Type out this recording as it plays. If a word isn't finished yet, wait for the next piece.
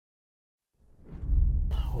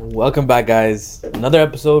Welcome back, guys. Another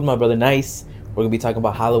episode, my brother Nice. We're gonna be talking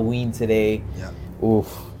about Halloween today. Yeah.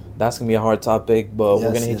 Oof, that's gonna be a hard topic, but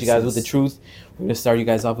we're gonna hit you guys with the truth. We're gonna start you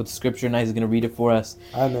guys off with the scripture. Nice is gonna read it for us.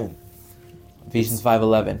 Amen. Ephesians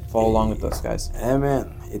 5:11. Follow along with us, guys.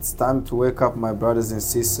 Amen. It's time to wake up, my brothers and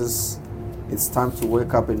sisters. It's time to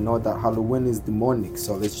wake up and know that Halloween is demonic.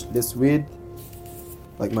 So let's read,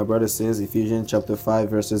 like my brother says, Ephesians chapter 5,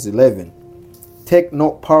 verses 11. Take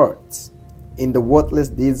no part in the worthless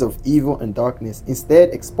deeds of evil and darkness. Instead,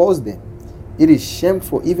 expose them. It is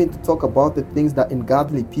shameful even to talk about the things that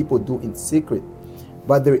ungodly people do in secret.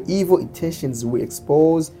 But their evil intentions will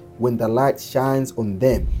expose when the light shines on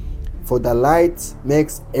them. For the light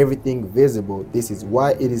makes everything visible. This is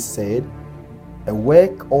why it is said,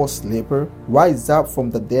 awake, O sleeper, rise up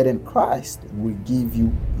from the dead, and Christ will give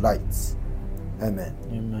you light. Amen.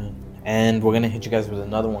 Amen. And we're gonna hit you guys with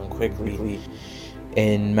another one quickly.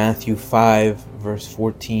 In Matthew 5, verse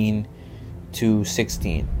 14 to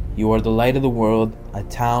 16. You are the light of the world. A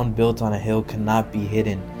town built on a hill cannot be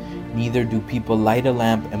hidden. Neither do people light a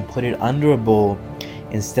lamp and put it under a bowl.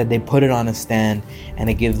 Instead, they put it on a stand, and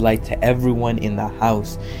it gives light to everyone in the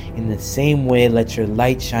house. In the same way, let your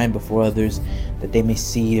light shine before others, that they may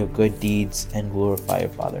see your good deeds and glorify your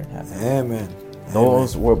Father in heaven. Amen.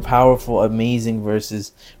 Those were powerful, amazing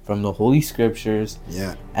verses from the Holy Scriptures.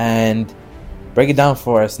 Yeah. And break it down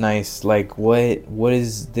for us, Nice. Like, what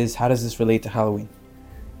is this? How does this relate to Halloween?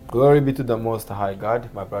 Glory be to the Most High God,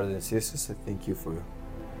 my brothers and sisters. I thank you for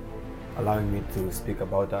allowing me to speak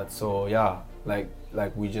about that. So yeah, like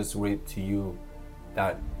we just read to you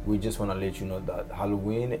that we just want to let you know that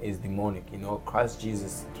Halloween is demonic. You know, Christ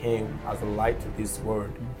Jesus came as a light to this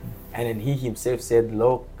world, and then he himself said,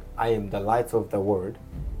 "Look, I am the light of the world,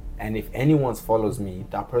 and if anyone follows me,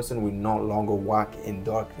 that person will no longer walk in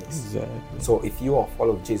darkness." Exactly. So if you are a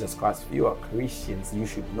follower of Jesus Christ, if you are Christians, you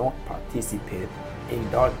should not participate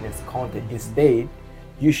in darkness content. Instead,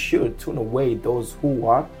 you should turn away those who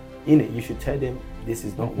are in it. You should tell them this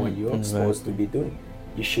is not what you're supposed to be doing.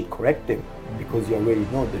 You should correct them because you already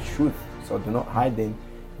know the truth. So do not hide them.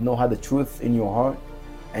 Know how the truth in your heart,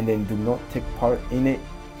 and then do not take part in it.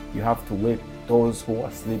 You have to wake those who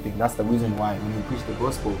are sleeping. That's the reason why when we preach the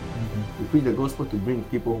gospel, we preach the gospel to bring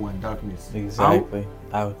people who are in darkness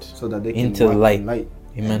out so that they can into walk light. in light.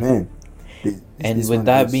 Amen. And with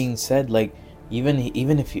that being said, like even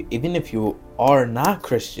if you are not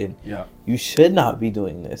Christian, you should not be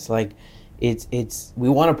doing this. Like it's we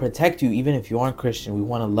want to protect you even if you aren't Christian. We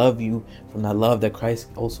want to love you from that love that Christ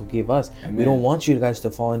also gave us. Amen. We don't want you guys to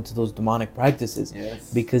fall into those demonic practices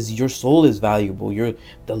because your soul is valuable.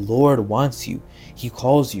 The Lord wants you. He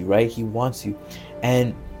calls you, right? He wants you.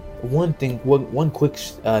 And one quick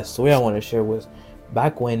story I want to share was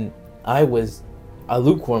back when I was a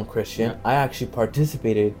lukewarm Christian. I actually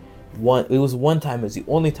participated. It was one time. It was the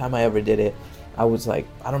only time I ever did it. I was like,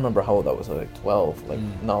 I don't remember how old I was, like 12, like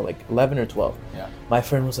 11 or 12. Yeah. My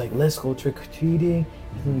friend was like, let's go trick-or-treating.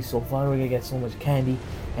 It's gonna be so fun. We're gonna get so much candy.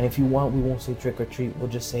 And if you want, we won't say trick-or-treat. We'll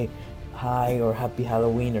just say hi or happy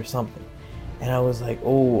Halloween or something. And I was like, you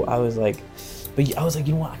know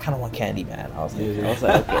what? I kind of want candy, man. I was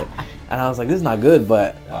like, okay. And I was like, this is not good,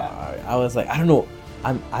 but I was like, I don't know.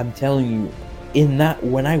 I'm telling you, in that,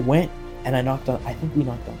 when I went and I think we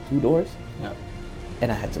knocked on 2 doors. Yeah.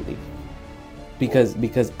 And I had to leave. Because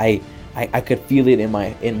I could feel it in my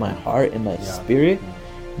heart, in my spirit,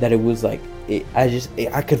 that it was like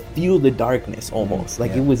I could feel the darkness almost.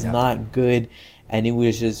 Like it was not good, and it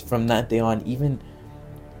was just from that day on, even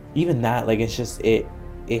that, like it's just it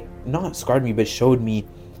not scarred me, but showed me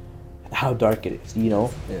how dark it is. You know,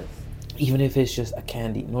 even if it's just a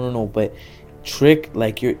candy. No, but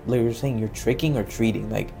like you're saying, you're tricking or treating.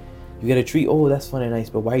 Like you get a treat. Oh, that's fun and nice,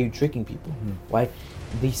 but why are you tricking people? Why?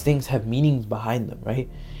 These things have meanings behind them, right?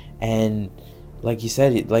 And like you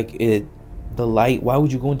said, the light. Why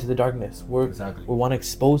would you go into the darkness? We want to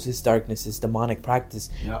expose this darkness, this demonic practice.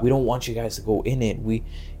 We don't want you guys to go in it.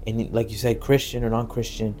 And like you said, Christian or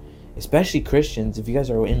non-Christian, especially Christians, if you guys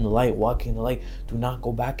are in the light, walking in the light, do not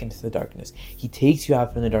go back into the darkness. He takes you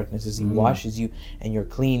out from the darkness as he washes you, and you're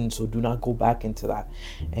clean. So do not go back into that.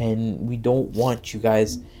 And we don't want you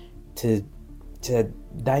guys to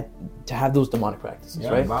have those demonic practices,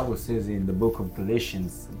 right? The Bible says in the book of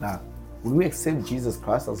Galatians that when we accept Jesus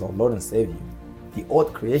Christ as our Lord and Savior, the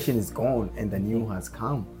old creation is gone and the new has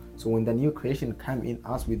come. So when the new creation comes in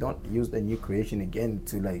us, we don't use the new creation again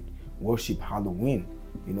to like worship Halloween.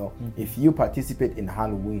 You know, if you participate in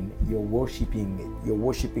Halloween, you're worshiping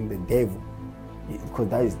the devil, because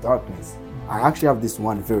that is darkness. I actually have this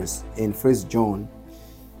one verse in First John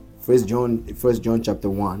chapter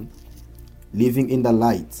 1. living in the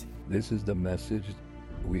light. This is the message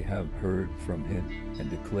we have heard from him and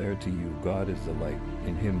declare to you, God is the light.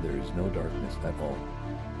 In him there is no darkness at all.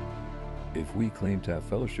 If we claim to have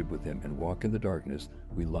fellowship with him and walk in the darkness,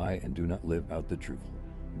 we lie and do not live out the truth.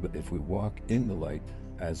 But if we walk in the light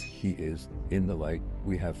as he is in the light,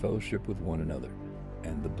 we have fellowship with one another.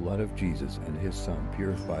 And the blood of Jesus and his Son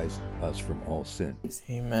purifies us from all sin.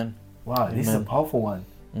 Amen. Wow, this is a powerful one.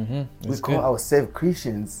 We call ourselves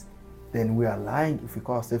Christians, then we are lying if we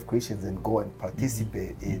call ourselves Christians and go and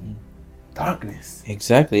participate in darkness.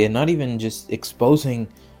 Exactly, and not even just exposing,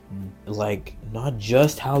 like, not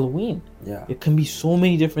just Halloween. Yeah. It can be so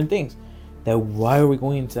many different things. That why are we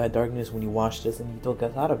going into that darkness when you washed us and you took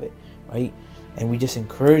us out of it, right? And we just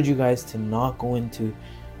encourage you guys to not go into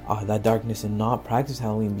that darkness and not practice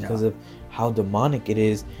Halloween because of how demonic it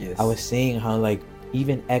is. Yes. I was saying how, like,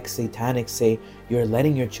 even ex-satanics say you're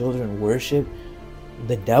letting your children worship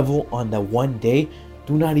the devil on the one day.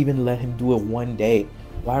 Do not even let him do it one day.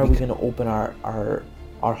 Why are we going to open our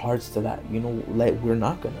hearts to that? You know, we're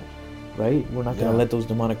not going to, right? We're not going to let those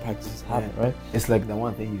demonic practices happen, right? It's like the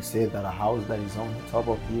one thing you said, that a house that is on the top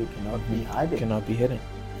of you cannot be hidden. Cannot be hidden.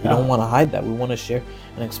 We don't want to hide that. We want to share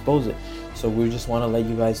and expose it. So we just want to let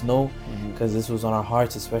you guys know, because this was on our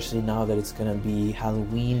hearts, especially now that it's going to be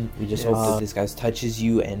Halloween. We just hope that this guys touches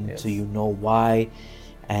you, and so you know why.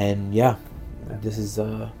 And this is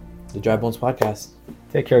the Dry Bones Podcast.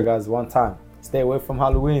 Take care, guys. One time. Stay away from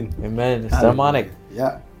Halloween. Amen. It's demonic.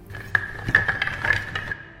 Yeah.